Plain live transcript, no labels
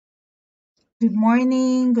Good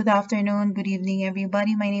morning, good afternoon, good evening,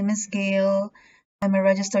 everybody. My name is Gail. I'm a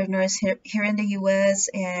registered nurse here in the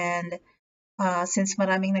US, and since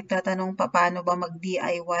maraming nagtatanong paano ba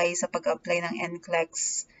mag-DIY sa pag-apply ng Nclex,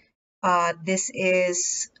 this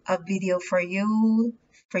is a video for you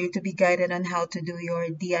to be guided on how to do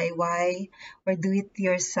your DIY or do it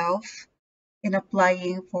yourself in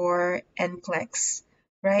applying for Nclex,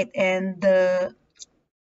 right? And the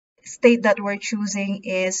state that we're choosing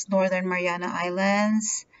is Northern Mariana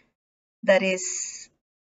Islands. That is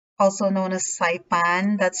also known as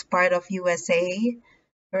Saipan. That's part of USA,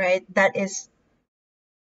 right? That is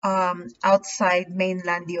outside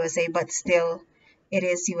mainland USA, but still it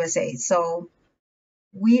is USA. So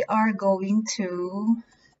we are going to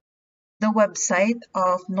the website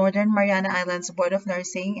of Northern Mariana Islands Board of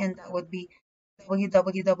Nursing, and that would be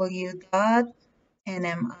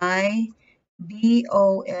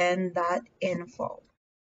www.nmibon.info.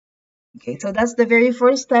 Okay, so that's the very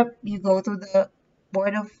first step. You go to the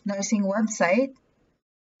Board of Nursing website.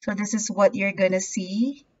 So this is what you're gonna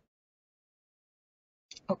see.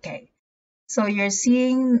 Okay, so you're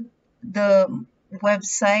seeing the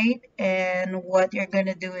website, and what you're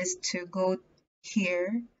gonna do is to go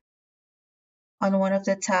here on one of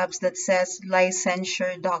the tabs that says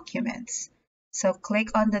Licensure Documents. So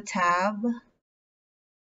click on the tab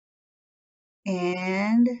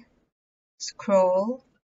and scroll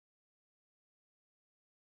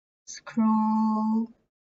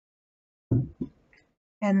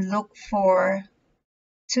and look for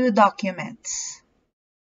two documents.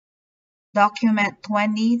 Document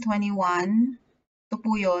 2021, ito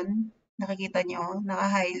po yun, nakikita nyo,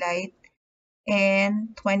 naka-highlight,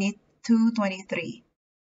 and 22-23.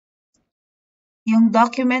 Yung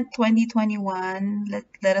document 2021,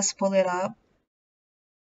 let us pull it up.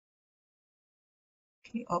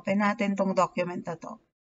 Okay, open natin tong document na to.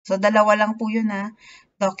 So, dalawa lang po yun ha.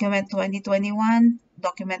 Document 2021,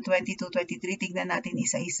 document 22-23. Tignan natin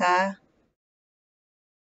isa-isa.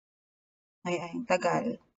 Ay,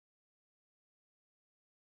 tagal.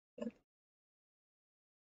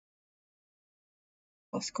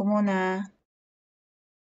 Pause ko muna.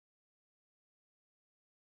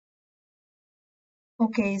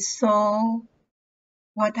 Okay, so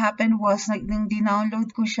what happened was, nung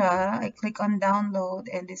dinownload ko siya, I click on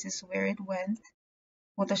download, and this is where it went.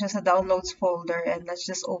 Punta siya sa downloads folder, and let's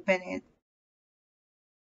just open it.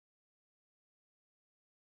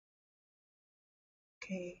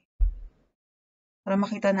 Okay. Para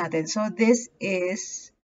makita natin. So this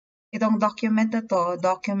is, itong document na to,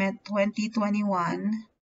 document 2021,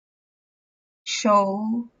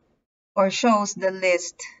 shows the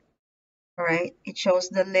list. Alright, it shows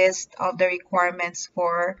the list of the requirements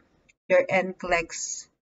for your Nclex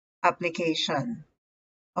application.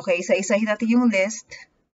 Okay, isa-isahin natin yung list.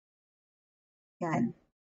 Yan.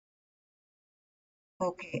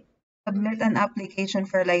 Okay. Submit an application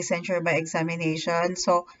for licensure by examination.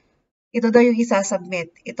 So, ito daw yung isa-submit,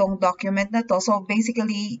 itong document na to. So,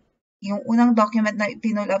 basically, yung unang document na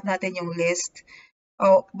pinull up natin yung list.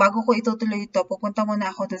 Bago ko itutuloy ito, pupunta muna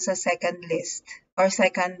ako dun sa second list or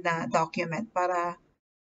second na document para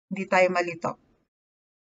hindi tayo malito.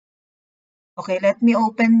 Okay, let me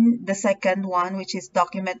open the second one, which is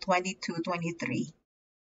document 22-23.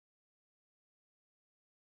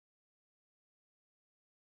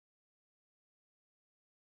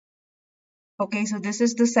 Okay, so this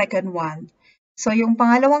is the second one. So yung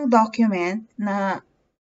pangalawang document na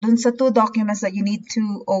dun sa two documents that you need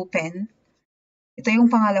to open, ito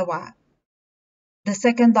yung pangalawa. The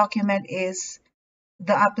second document is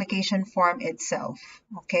the application form itself.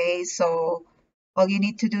 Okay, so all you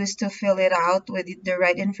need to do is to fill it out with the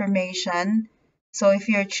right information. So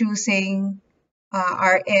if you're choosing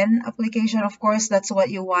RN application, of course, that's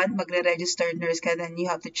what you want. Magre-registered nurse ka, then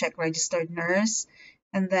you have to check registered nurse.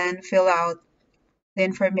 And then fill out the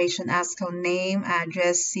information as to name,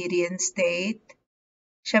 address, city, and state.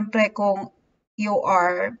 Siyempre, kung you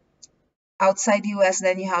are outside US,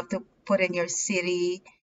 then you have to put in your city.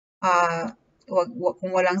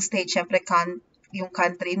 Kung walang state, siyempre yung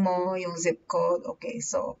country mo, yung zip code. Okay,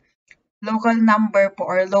 so local number po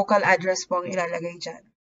or local address po ang ilalagay dyan.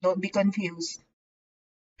 Don't be confused.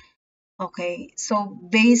 Okay, so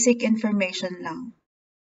basic information lang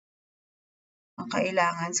ang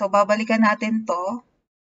kailangan. So babalikan natin to.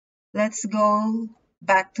 Let's go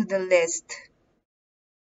back to the list.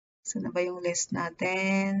 Saan na ba yung list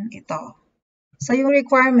natin? Ito. So yung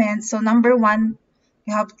requirements, so number 1,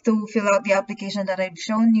 you have to fill out the application that I've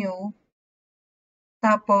shown you.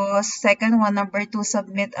 Tapos, second one, number 2,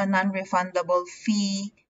 submit a non-refundable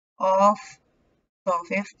fee of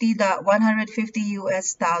 $150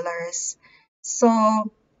 US. So,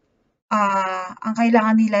 ang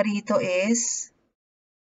kailangan nila rito is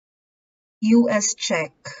US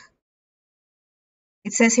check.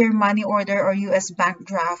 It says here money order or US bank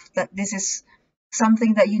draft, that this is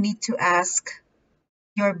something that you need to ask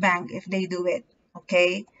your bank if they do it,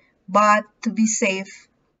 okay? But to be safe,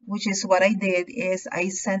 which is what I did, is I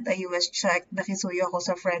sent a US check, nakisuyo ako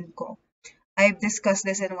sa friend ko. I've discussed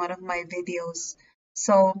this in one of my videos.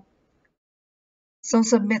 So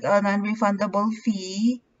submit a non-refundable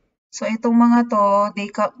fee. So itong mga to,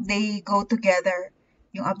 they go together.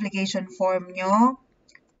 Yung application form nyo,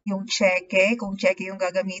 yung cheque, kung cheque yung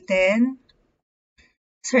gagamitin,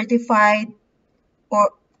 certified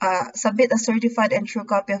or submit a certified and true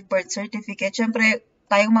copy of birth certificate. Siyempre,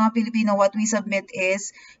 tayong mga Pilipino, what we submit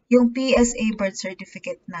is yung PSA birth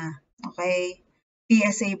certificate na. Okay?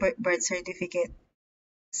 PSA birth certificate.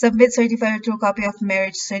 Submit certified or true copy of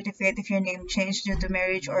marriage certificate if your name changed due to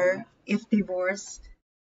marriage or if divorce.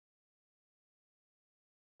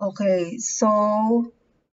 Okay, so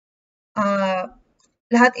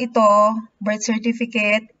lahat ito, birth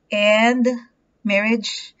certificate and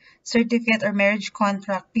marriage certificate or marriage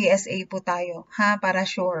contract, PSA po tayo, ha? Para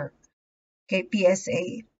sure. Okay,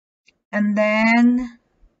 PSA. And then,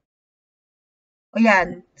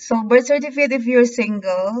 yan. So, birth certificate if you're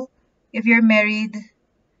single, if you're married,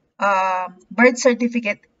 birth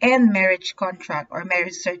certificate and marriage contract or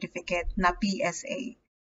marriage certificate na PSA.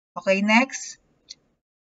 Okay, next.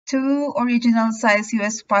 2 original size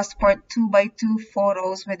US passport 2x2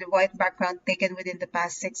 photos with a white background taken within the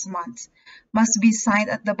past 6 months. Must be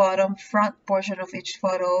signed at the bottom front portion of each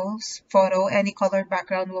photo. Any colored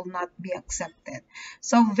background will not be accepted.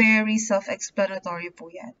 So, very self-explanatory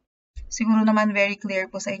po yan. Siguro naman very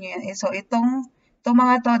clear po sa inyo yan. So, itong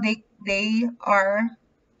mga to, they are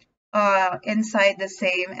inside the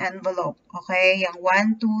same envelope. Okay? Yung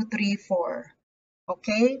 1, 2, 3, 4.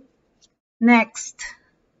 Okay? Next.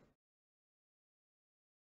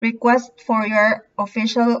 Request for your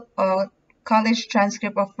official college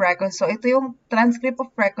transcript of records. So, ito yung transcript of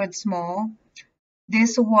records mo.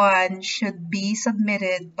 This one should be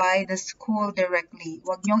submitted by the school directly.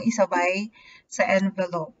 Huwag niyong isabay sa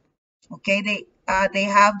envelope. Okay?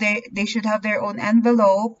 They should have their own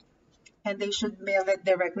envelope and they should mail it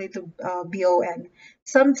directly to BON.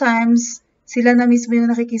 Sometimes, sila na mismo yung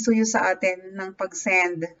nakikisuyo sa atin ng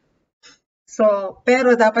pag-send. So,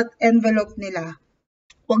 pero dapat envelope nila.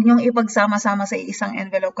 Huwag niyong ipagsama-sama sa isang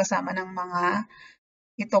envelope kasama ng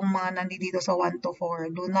itong mga nandito sa 1 to 4.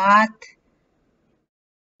 Do not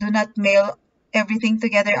mail everything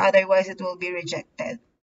together, otherwise it will be rejected.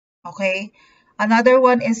 Okay? Another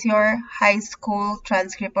one is your high school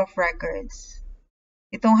transcript of records.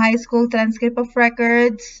 Itong high school transcript of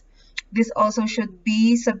records, this also should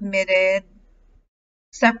be submitted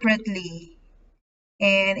separately.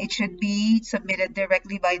 And it should be submitted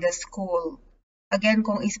directly by the school. Again,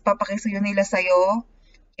 kung ipapakisuyo nila sa'yo,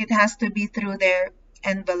 it has to be through their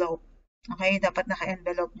envelope. Okay? Dapat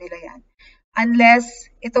naka-envelope nila yan.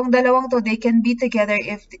 Unless, itong dalawang to, they can be together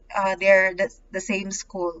if they're the same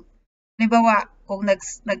school. Halimbawa, kung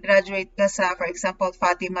nag-graduate ka sa, for example,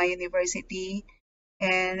 Fatima University,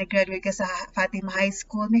 and nag-graduate ka sa Fatima High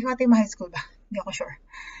School. May Fatima High School ba? Hindi ako sure.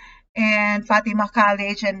 And Fatima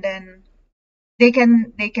College, and then they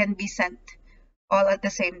can be sent all at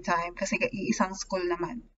the same time kasi iisang school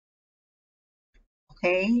naman.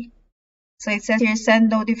 Okay? So it says here,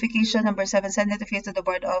 send notification number 7, send notification to the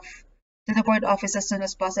board office as soon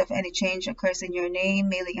as possible if any change occurs in your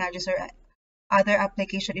name, mailing address, or other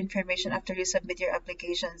application information after you submit your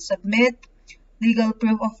application. Submit legal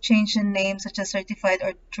proof of change in name such as certified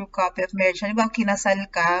or true copy of marriage. Halimbawa,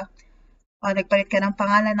 kinasal ka, o nagpalit ka ng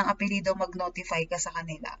pangalan ng apelido, mag-notify ka sa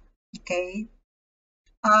kanila. Okay?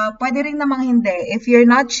 Pwede rin namang hindi. If you're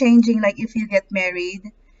not changing, like if you get married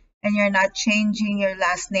and you're not changing your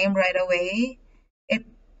last name right away,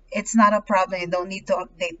 it's not a problem. You don't need to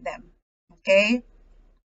update them. Okay?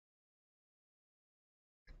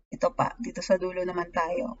 Ito pa. Dito sa dulo naman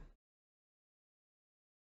tayo.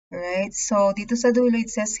 Alright? So, dito sa dulo,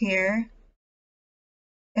 it says here,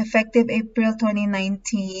 effective April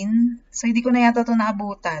 2019. So, hindi ko na yata ito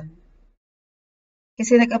naabutan.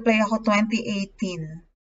 Kasi nag-apply ako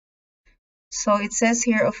 2018. So it says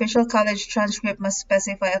here, official college transcript must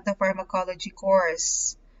specify of the pharmacology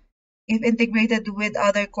course. If integrated with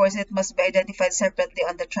other course, it must be identified separately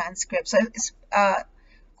on the transcript. So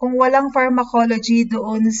kung walang pharmacology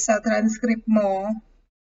doon sa transcript mo,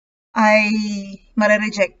 ay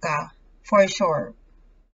mare-reject ka, for sure.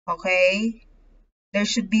 Okay? There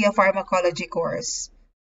should be a pharmacology course.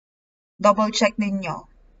 Double check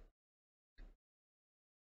ninyo.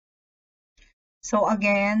 So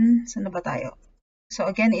again, saan na ba tayo? So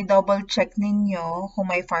again, i-double check ninyo kung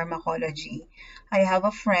may pharmacology. I have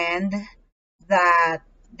a friend that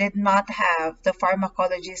did not have the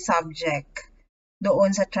pharmacology subject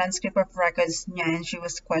doon sa transcript of records niya, and she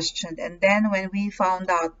was questioned. And then when we found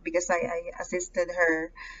out, because I assisted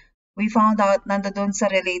her, we found out nandoon sa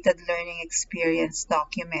related learning experience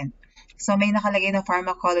document. So may nakalagay na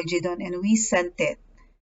pharmacology doon, and we sent it,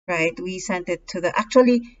 right? We sent it to the,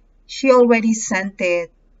 actually, she already sent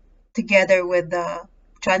it together with the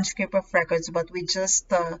transcript of records, but we just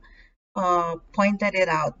pointed it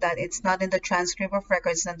out that it's not in the transcript of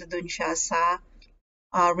records, nandoon siya sa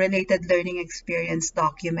related learning experience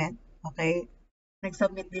document. Okay?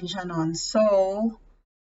 Nag-submit din siya nun. So,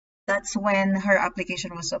 that's when her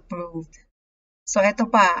application was approved. So, ito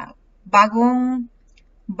pa, bagong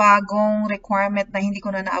requirement na hindi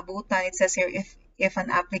ko na naabutan. It says here, if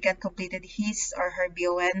an applicant completed his or her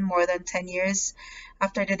BON more than 10 years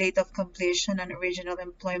after the date of completion, an original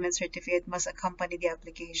employment certificate must accompany the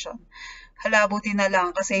application. Hala, buti na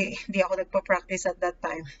lang kasi hindi ako nagpa-practice at that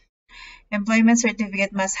time. Employment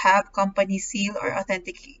certificate must have company seal or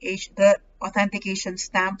authentication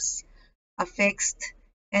stamps affixed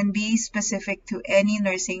and be specific to any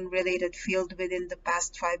nursing related field within the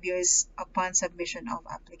past 5 years upon submission of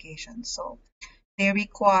application. So they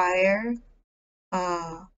require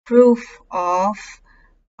proof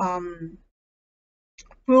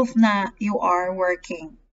na you are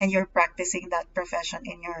working and you're practicing that profession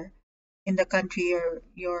in the country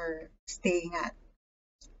you're staying at,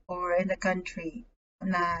 or in the country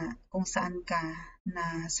na kung saan ka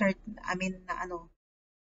na certify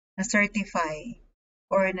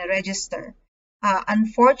or na register.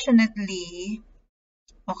 Unfortunately,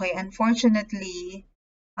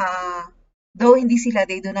 though hindi sila,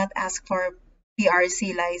 they do not ask for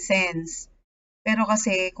PRC license. Pero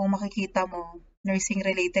kasi kung makikita mo, nursing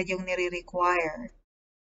related yung nire-require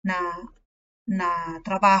na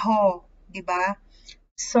trabaho, di ba?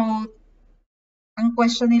 So, ang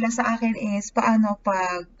question nila sa akin is, paano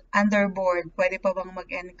pag underboard, pwede pa bang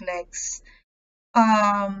mag-Nclex?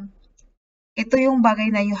 Ito yung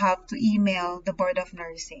bagay na you have to email the Board of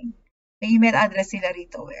Nursing. May email address sila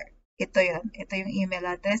rito. Ito yun. Ito yung email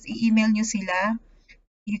address. I-email nyo sila.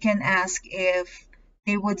 You can ask if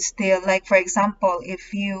they would still, like for example,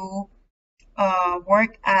 if you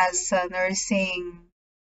work as a nursing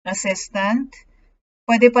assistant,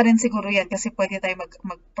 pwede pa rin siguro yan kasi pwede tayo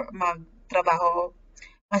magtrabaho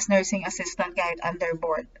as nursing assistant kahit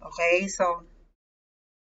underboard. Okay? So,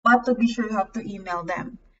 but to be sure, you have to email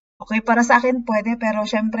them. Okay, para sa akin pwede, pero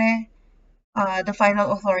syempre, the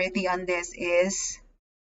final authority on this is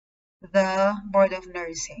the Board of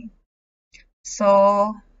Nursing.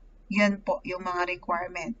 So, yun po yung mga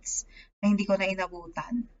requirements na hindi ko na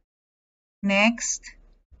inabutan. Next.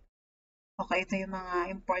 Okay, ito yung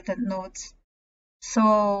mga important notes.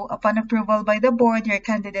 So, upon approval by the board, your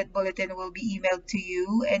candidate bulletin will be emailed to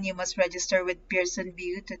you and you must register with Pearson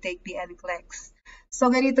VUE to take the Nclex.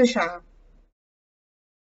 So, ganito siya.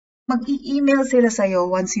 Mag-i-email sila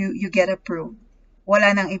sa'yo once you get approved.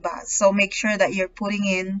 Wala nang iba. So, make sure that you're putting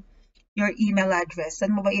in your email address.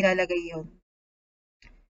 Saan mo ba ilalagay yun?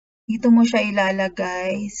 Dito mo siya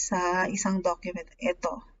ilalagay sa isang document.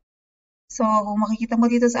 Ito. So, kung makikita mo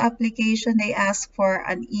dito sa application, they ask for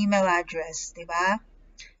an email address, di ba?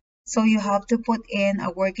 So, you have to put in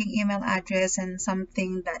a working email address and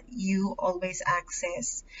something that you always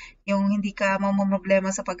access. Yung hindi ka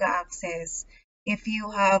mamamroblema sa pag-access. If you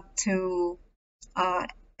have to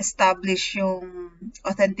establish yung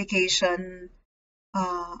authentication,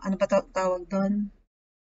 ano ba tawag doon?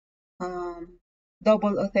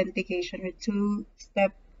 Double authentication or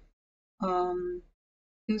two-step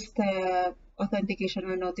authentication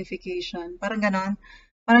or notification. Parang ganon.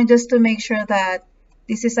 Parang just to make sure that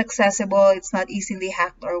this is accessible, it's not easily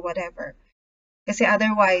hacked or whatever. Kasi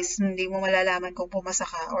otherwise, hindi mo malalaman kung pumasa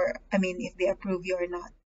ka or, if they approve you or not.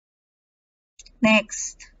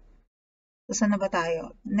 Next. So, saan na ba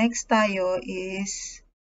tayo? Next tayo is,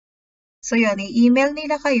 so yun, i-email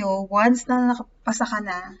nila kayo. Once na nakapasa ka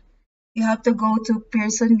na, you have to go to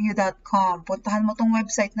pearsonview.com. Puntahan mo tong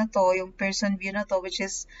website na to, yung Pearson VUE na to, which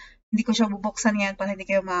is, hindi ko siya bubuksan yan para hindi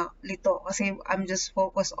kayo malito. Kasi I'm just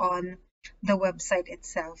focused on the website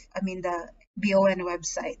itself. The BON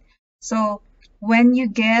website. So, when you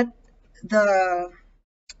get the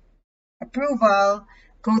approval,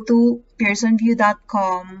 go to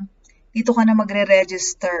pearsonview.com. Dito ka na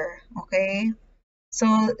magre-register. Okay? So,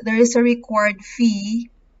 there is a required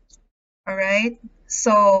fee. Alright?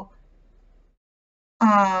 So,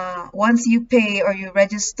 once you pay or you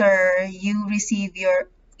register, you receive your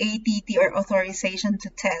ATT or authorization to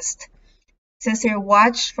test. It says here,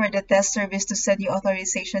 watch for the test service to send you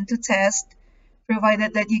authorization to test,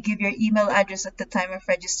 provided that you give your email address at the time of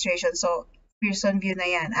registration. So, Pearson VUE na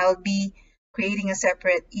yan. I'll be creating a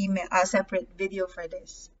separate video for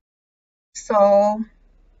this. So,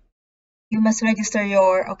 you must register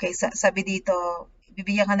your, okay, sabi dito,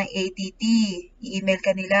 bibigyan ka ng ATT, i-email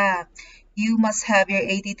ka nila. You must have your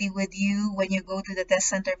ATT with you when you go to the test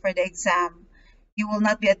center for the exam. You will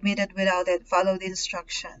not be admitted without it. Follow the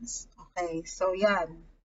instructions. Okay, so yan.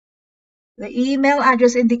 The email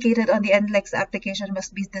address indicated on the Nclex application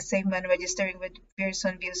must be the same when registering with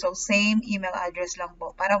Pearson VUE. So, same email address lang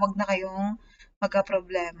po para wag na kayong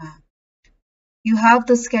magka-problema. You have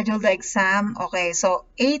to schedule the exam. Okay, so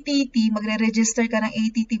ATT, magre-register ka ng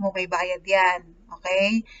ATT mo, may bayad yan.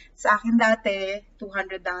 Okay? Sa akin dati,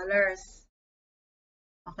 $200.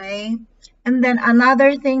 Okay? And then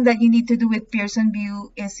another thing that you need to do with Pearson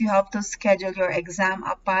VUE is you have to schedule your exam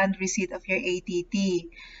upon receipt of your ATT.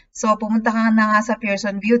 So, pumunta ka na nga sa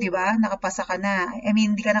Pearson VUE, di ba? Nakapasa ka na. I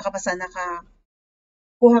mean, hindi ka nakapasa,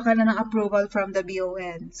 kuha ka na ng approval from the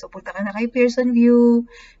BON. So, punta ka na kay Pearson VUE,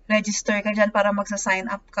 register ka dyan para magsa-sign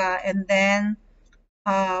up ka, and then,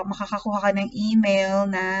 makakakuha ka ng email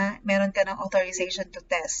na meron ka ng authorization to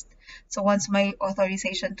test. So, once may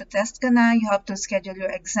authorization to test ka na, you have to schedule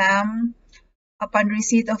your exam. Upon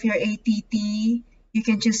receipt of your ATT, you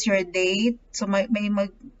can choose your date. So,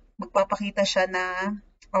 magpapakita siya na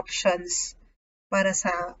options para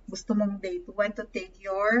sa gusto mong date when to take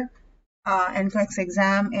your Nclex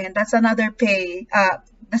exam, and that's another fee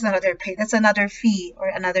or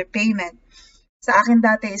another payment. Sa akin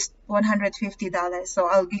dati is $150. So,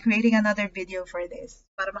 I'll be creating another video for this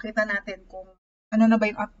para makita natin kung ano na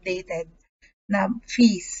ba yung updated na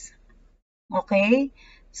fees. Okay?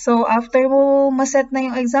 So, after mo maset na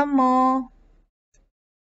yung exam mo,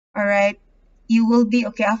 alright, you will be,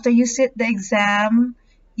 okay, after you sit the exam,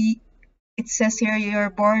 it says here,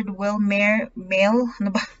 your board will mail, ano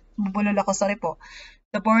ba? Bubulol ako, sorry po.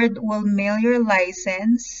 The board will mail your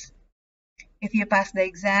license if you pass the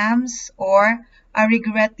exams, or a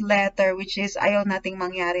regret letter, which is ayaw nating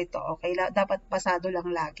mangyari to. Okay, dapat pasado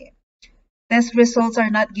lang lagi. Test results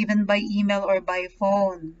are not given by email or by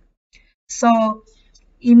phone. So,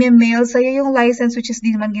 i-mail sa'yo yung license, which is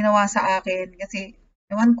di naman ginawa sa akin kasi,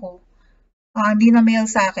 ewan ko, hindi na mail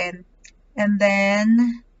sa akin. And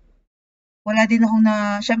then, wala din akong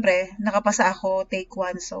syempre, nakapasa ako, take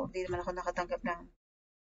 1, so hindi naman ako nakatanggap ng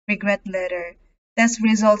regret letter. Test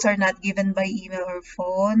results are not given by email or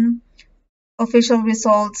phone. Official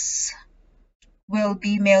results will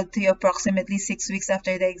be mailed to you approximately 6 weeks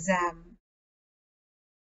after the exam.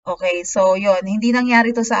 Okay, so yon, hindi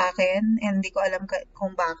nangyari to sa akin, and hindi ko alam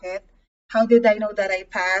kung bakit. How did I know that I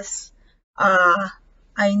passed?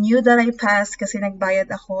 I knew that I passed kasi nagbayad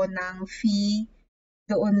ako ng fee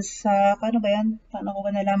doon sa, paano ba yan? Paano ko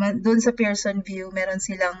ba nalaman? Doon sa Pearson VUE, meron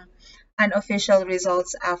silang unofficial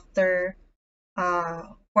results after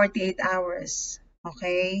 48 hours.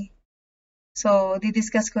 Okay? So,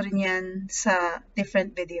 didiscuss ko rin yan sa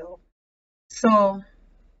different video. So,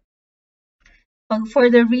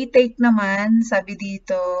 for the retake naman, sabi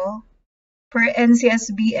dito, per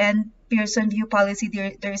NCSB and Pearson VUE policy,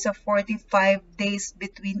 there is a 45 days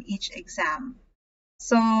between each exam.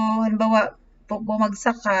 So, halimbawa,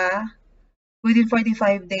 bumagsak ka, within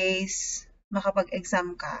 45 days,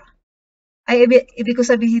 makapag-exam ka. Ay, ibig ko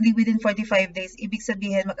sabihin, hindi within 45 days. Ibig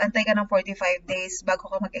sabihin, mag-antay ka ng 45 days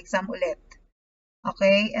bago ka mag-exam ulit.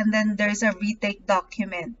 Okay? And then, there's a retake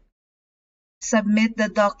document. Submit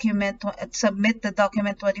the document 25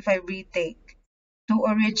 retake. To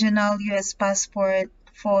original US passport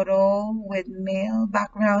photo with male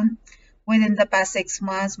background within the past 6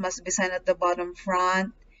 months must be signed at the bottom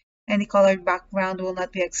front. Any colored background will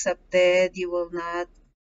not be accepted. You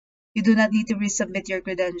do not need to resubmit your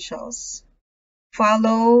credentials.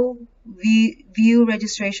 Follow VUE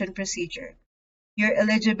registration procedure. Your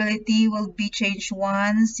eligibility will be changed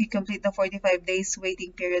once you complete the 45 days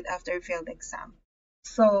waiting period after failed exam.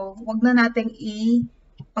 So, wag na nating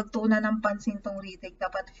pagtuunan ng pansin tong retake.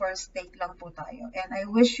 Dapat first take lang po tayo. And I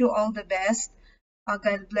wish you all the best.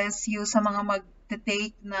 God bless you sa mga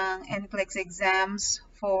mag-take ng Nclex exams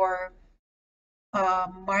for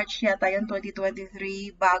March yata yun,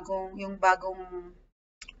 2023. Yung bagong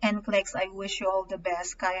Nclex. I wish you all the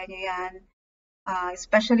best. Kaya nyo yan.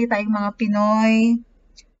 Especially tayong mga Pinoy.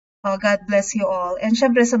 God bless you all. And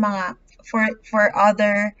syempre sa mga, for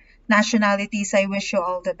other nationalities, I wish you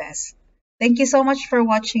all the best. Thank you so much for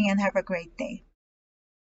watching and have a great day.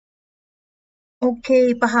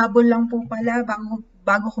 Okay, pahabol lang po pala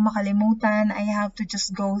bago ko makalimutan, I have to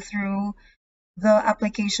just go through the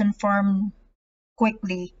application form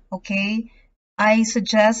quickly, okay? I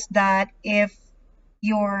suggest that if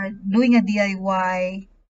you're doing a DIY,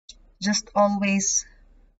 just always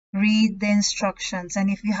read the instructions. And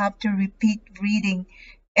if you have to repeat reading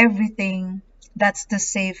everything, that's the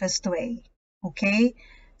safest way, okay?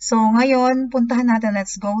 So ngayon, puntahan natin,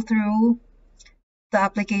 let's go through the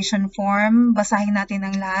application form. Basahin natin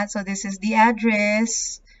ang lahat. So this is the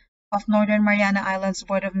address of Northern Mariana Islands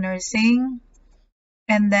Board of Nursing.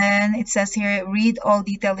 And then it says here, read all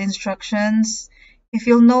detailed instructions. If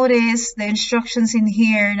you'll notice, the instructions in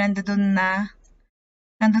here, nandoon na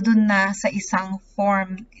sa isang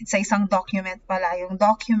form, sa isang document pala, yung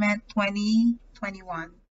document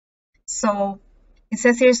 2021. So, it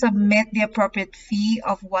says here, submit the appropriate fee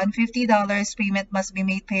of $150. Payment must be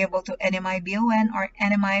made payable to NMI BON or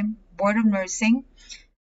NMI Board of Nursing.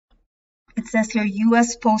 It says here,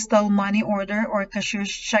 U.S. Postal Money Order or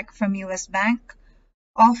cashier's check from U.S. Bank.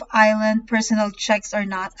 Off-island personal checks are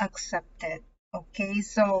not accepted. Okay,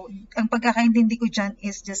 so ang pagkakaintindi ko dyan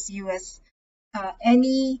is just U.S.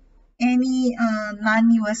 Any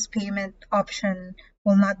non-U.S. payment option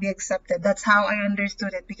will not be accepted. That's how I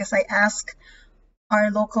understood it because I asked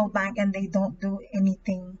our local bank and they don't do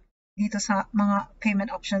anything dito sa mga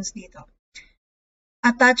payment options dito.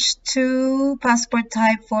 Attached to passport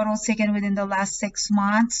type photos taken within the last 6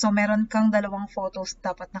 months. So meron kang dalawang photos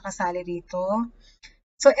dapat nakasali dito.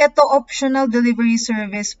 So, ito, optional delivery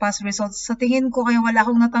service pass results. Sa tingin ko, kaya wala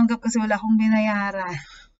akong natanggap kasi wala akong binayaran.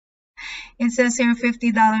 It says here,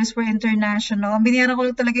 $50 for international. Ang binayaran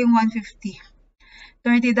ko talaga yung $150.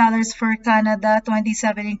 $30 for Canada,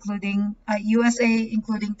 $27 including USA,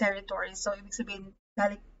 including territory. So, ibig sabihin,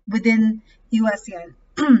 within US yan.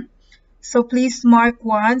 So, please mark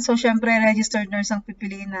 1. So, syempre, registered nurse ang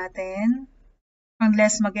pipiliin natin.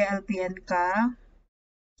 Unless mag-LPN ka.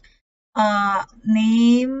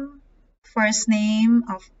 Name, first name,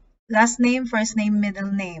 last name, first name,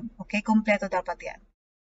 middle name. Okay, kompleto dapat yan.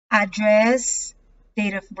 Address,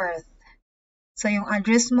 date of birth. So, yung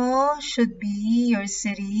address mo should be your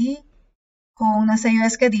city. Kung nasa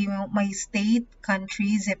US ka, di may state,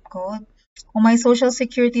 country, zip code. Kung may social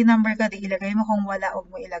security number ka, di ilagay mo. Kung wala,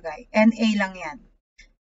 huwag mo ilagay. NA lang yan.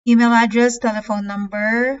 Email address, telephone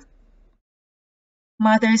number,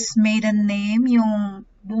 mother's maiden name, yung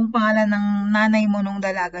buong pangalan ng nanay mo nung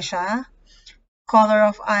dalaga siya. Color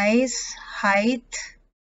of eyes, height,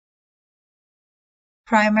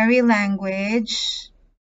 primary language,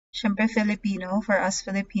 syempre Filipino for us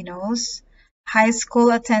Filipinos, high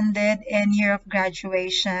school attended and year of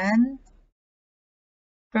graduation,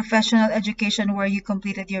 professional education where you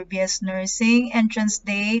completed your BS nursing, entrance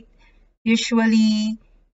date, usually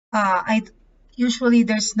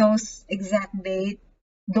there's no exact date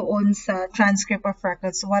doon sa transcript of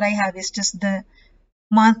records. What I have is just the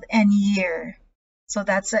month and year. So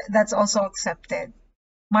that's also accepted.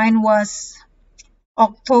 Mine was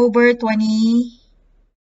October 2003.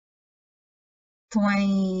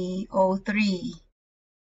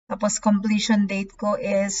 Tapos completion date ko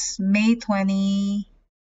is May 2007.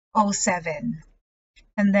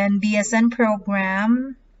 And then BSN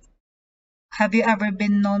program. Have you ever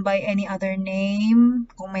been known by any other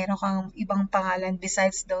name? Kung mayroon kang ibang pangalan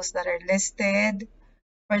besides those that are listed,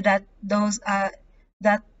 or that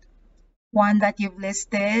one that you've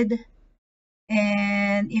listed,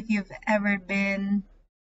 and if you've ever been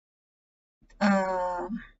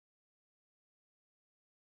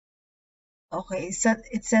okay, so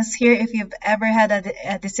it says here if you've ever had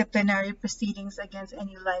a disciplinary proceedings against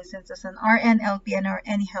any license as an RN, LPN, or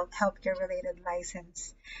any healthcare related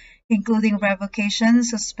license, including revocation,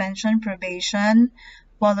 suspension, probation,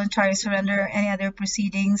 voluntary surrender, or any other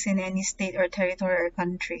proceedings in any state or territory or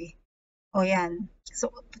country. O yan.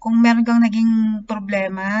 So, kung meron kang naging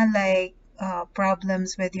problema, like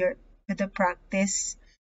problems with the practice,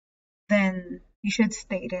 then you should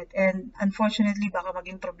state it. And unfortunately, baka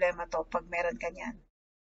maging problema to pag meron ka niyan.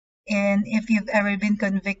 And if you've ever been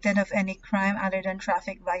convicted of any crime other than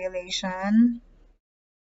traffic violation,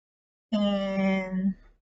 and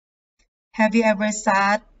have you ever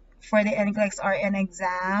sat for the Nclex RN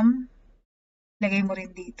exam? Lagay mo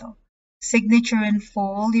rin dito. Signature in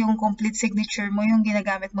full, yung complete signature mo, yung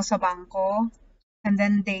ginagamit mo sa bangko, and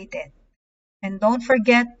then date it. And don't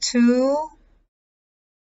forget to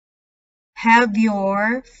have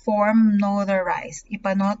your form notarized.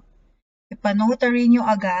 Ipanotary nyo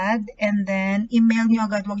agad, and then email nyo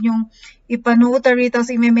agad. Huwag nyong ipanotary,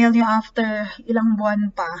 tapos i-mail nyo after ilang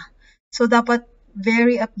buwan pa. So, dapat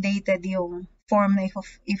very updated yung form na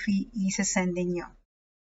if i-sendin nyo.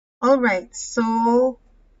 Alright, so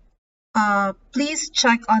please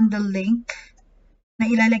check on the link na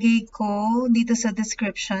ilalagay ko dito sa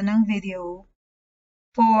description ng video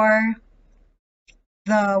for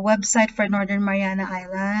the website for Northern Mariana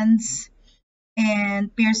Islands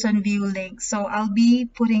and Pearson View link. So I'll be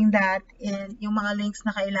putting that in yung mga links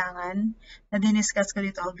na kailangan na diniscuss ko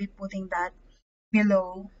dito. I'll be putting that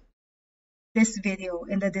below this video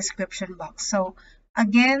in the description box. So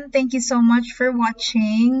again, thank you so much for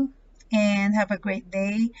watching and have a great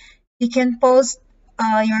day. You can post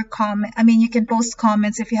your comment. You can post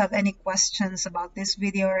comments if you have any questions about this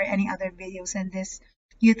video or any other videos in this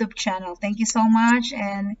YouTube channel. Thank you so much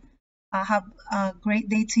and have a great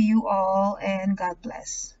day to you all and God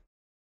bless.